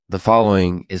The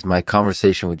following is my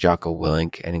conversation with Jocko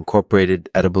Willink, an incorporated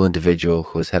edible individual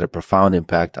who has had a profound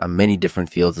impact on many different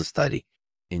fields of study.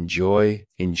 Enjoy.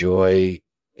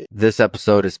 This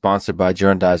episode is sponsored by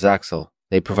Jordan's Axle.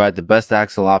 They provide the best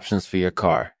axle options for your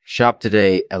car. Shop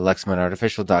today at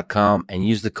lexmanartificial.com and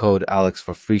use the code Alex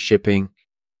for free shipping.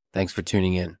 Thanks for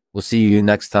tuning in. We'll see you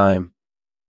next time.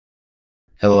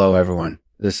 Hello, everyone.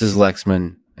 This is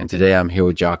Lexman, and today I'm here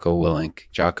with Jocko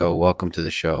Willink. Jocko, welcome to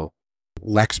the show.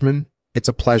 Lexman, it's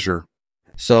a pleasure.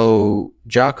 So,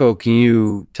 Jocko, can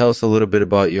you tell us a little bit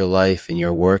about your life and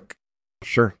your work?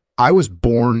 Sure. I was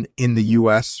born in the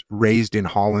U.S., raised in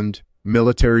Holland.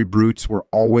 Military brutes were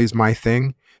always my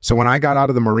thing. So when I got out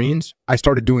of the Marines, I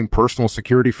started doing personal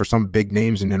security for some big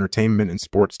names in entertainment and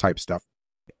sports type stuff.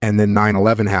 And then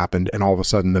 9/11 happened, and all of a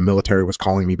sudden the military was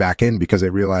calling me back in because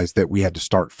they realized that we had to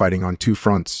start fighting on two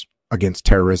fronts against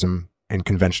terrorism and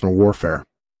conventional warfare.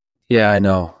 Yeah, I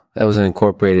know. That was an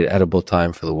incorporated edible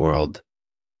time for the world.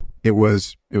 It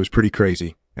was pretty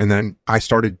crazy. And then I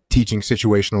started teaching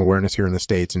situational awareness here in the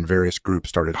States, and various groups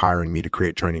started hiring me to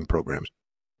create training programs.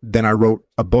 Then I wrote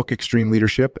a book, Extreme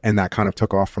Leadership, and that kind of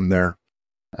took off from there.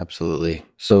 Absolutely.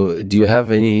 So do you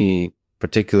have any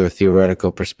particular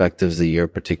theoretical perspectives that you're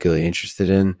particularly interested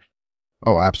in?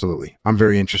 Oh, absolutely. I'm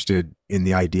very interested in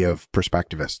the idea of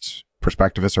perspectivists.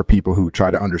 Perspectivists are people who try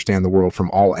to understand the world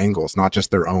from all angles, not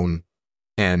just their own.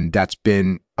 And that's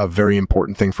been a very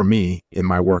important thing for me in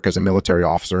my work as a military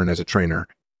officer and as a trainer.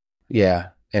 Yeah,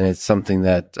 and it's something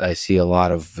that I see a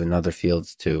lot of in other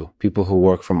fields too. People who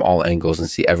work from all angles and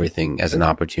see everything as an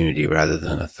opportunity rather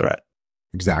than a threat.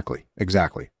 Exactly.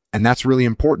 And that's really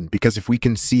important, because if we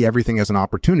can see everything as an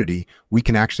opportunity, we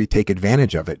can actually take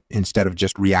advantage of it instead of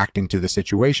just reacting to the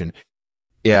situation.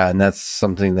 Yeah, and that's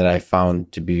something that I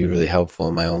found to be really helpful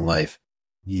in my own life.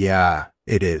 Yeah,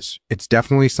 it is. It's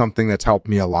definitely something that's helped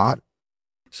me a lot.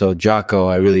 So, Jocko,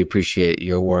 I really appreciate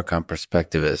your work on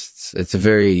Perspectivists. It's a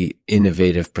very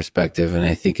innovative perspective, and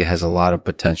I think it has a lot of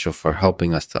potential for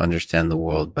helping us to understand the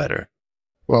world better.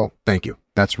 Well, thank you.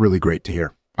 That's really great to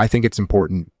hear. I think it's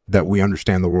important that we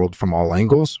understand the world from all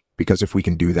angles, because if we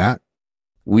can do that,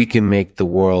 we can make the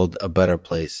world a better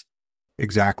place.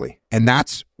 Exactly. And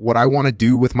that's what I want to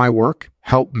do with my work,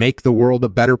 help make the world a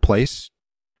better place.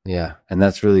 Yeah, and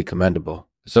that's really commendable.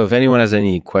 So if anyone has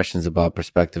any questions about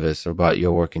Perspectivists or about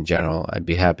your work in general, I'd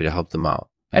be happy to help them out.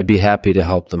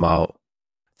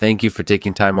 Thank you for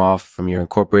taking time off from your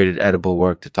incorporated edible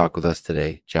work to talk with us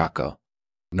today, Jocko.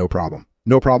 No problem.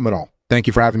 No problem at all. Thank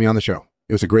you for having me on the show.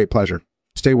 It was a great pleasure.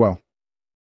 Stay well.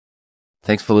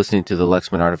 Thanks for listening to the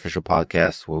Lexman Artificial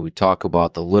Podcast, where we talk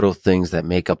about the little things that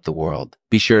make up the world.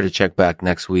 Be sure to check back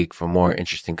next week for more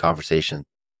interesting conversations.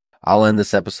 I'll end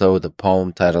this episode with a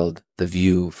poem titled The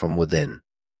View from Within.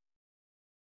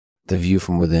 The view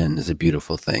from within is a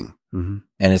beautiful thing. Mm-hmm.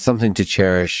 And it's something to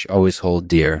cherish, always hold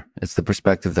dear. It's the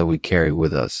perspective that we carry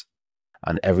with us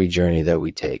on every journey that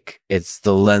we take. It's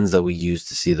the lens that we use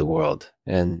to see the world.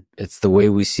 And it's the way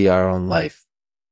we see our own life.